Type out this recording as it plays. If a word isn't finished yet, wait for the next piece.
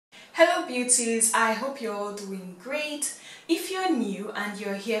Hello beauties, I hope you're all doing great. If you're new and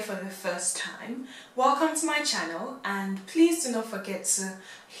you're here for the first time, welcome to my channel, and please do not forget to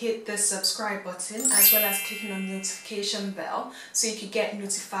hit the subscribe button as well as clicking on the notification bell so you can get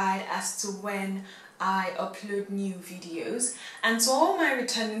notified as to when I upload new videos. And to all my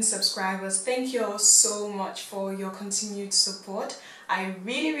returning subscribers, thank you all so much for your continued support. I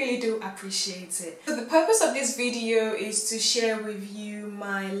really do appreciate it. So the purpose of this video is to share with you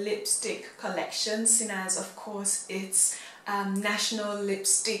my lipstick collection, seeing as of course it's National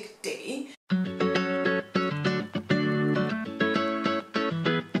Lipstick Day.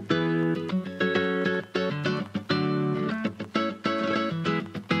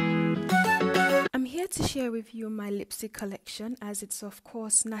 I'm here to share with you my lipstick collection as it's of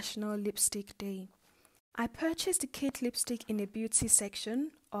course National Lipstick Day. I purchased the Kate lipstick in the beauty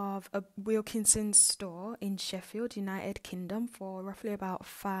section of a Wilkinson's store in Sheffield, United Kingdom for roughly about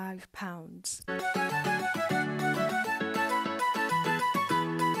 £5.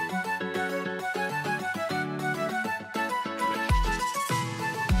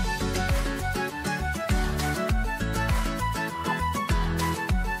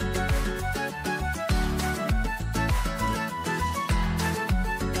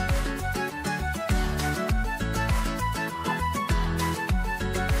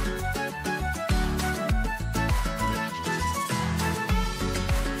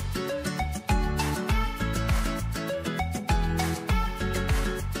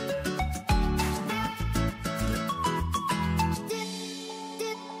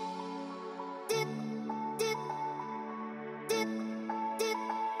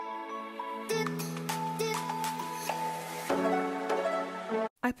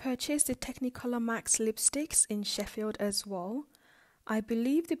 I purchased the Technicolor Max lipsticks in Sheffield as well. I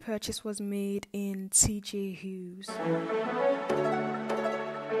believe the purchase was made in TJ Hughes.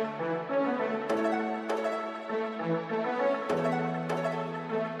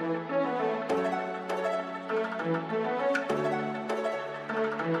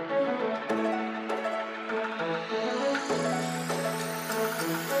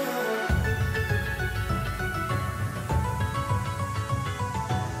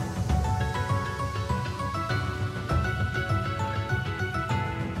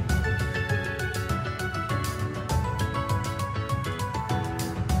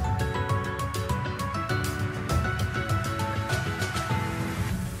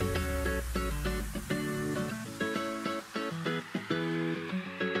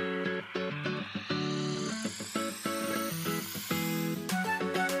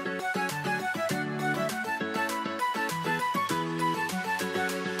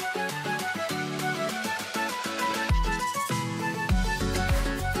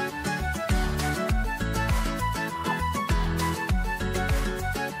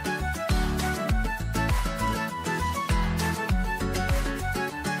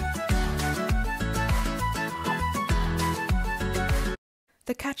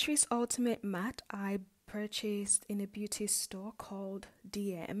 The Catrice Ultimate Matte I purchased in a beauty store called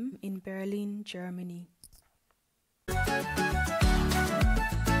DM in Berlin, Germany.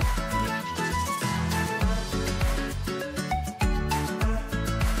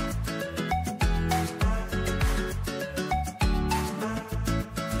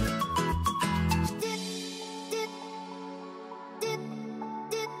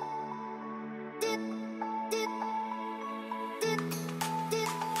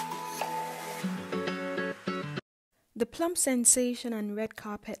 The Plum Sensation and Red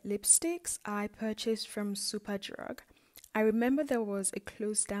Carpet lipsticks I purchased from Superdrug. I remember there was a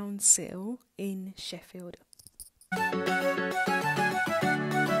closed down sale in Sheffield.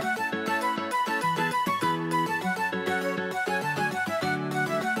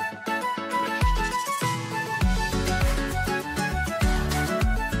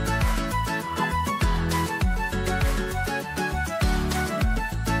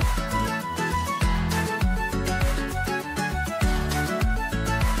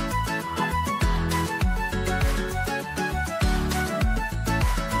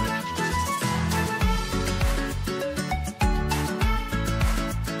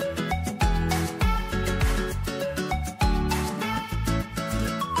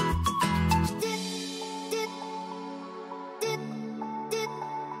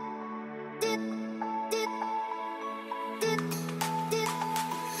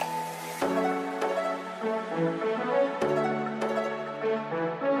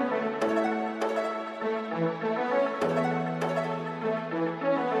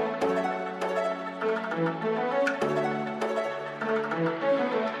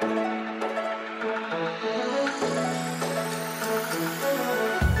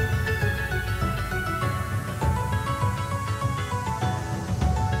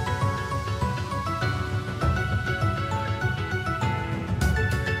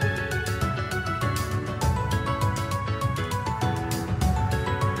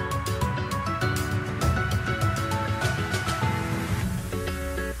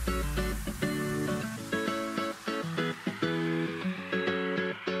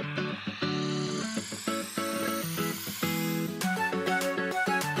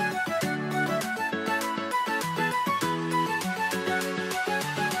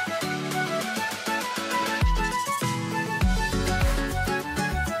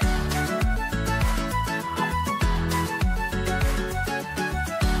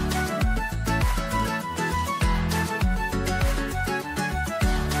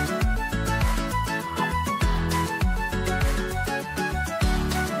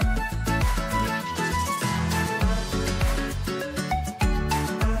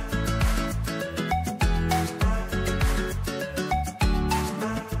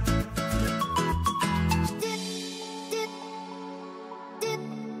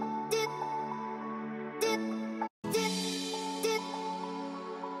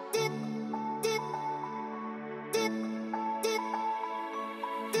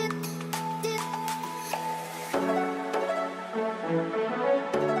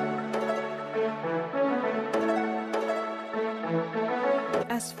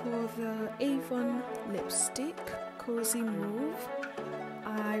 As for the Avon lipstick, Cozy Move,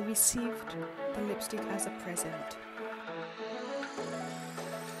 I received the lipstick as a present.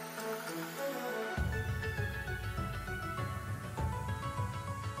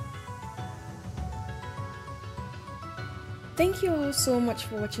 Thank you all so much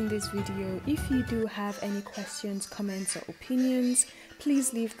for watching this video. If you do have any questions, comments or opinions,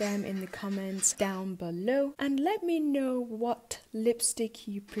 please leave them in the comments down below and let me know what lipstick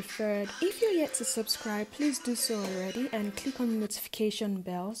you preferred. If you're yet to subscribe, please do so already and click on the notification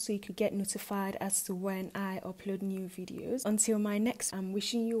bell so you could get notified as to when I upload new videos. Until my next, I'm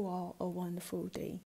wishing you all a wonderful day.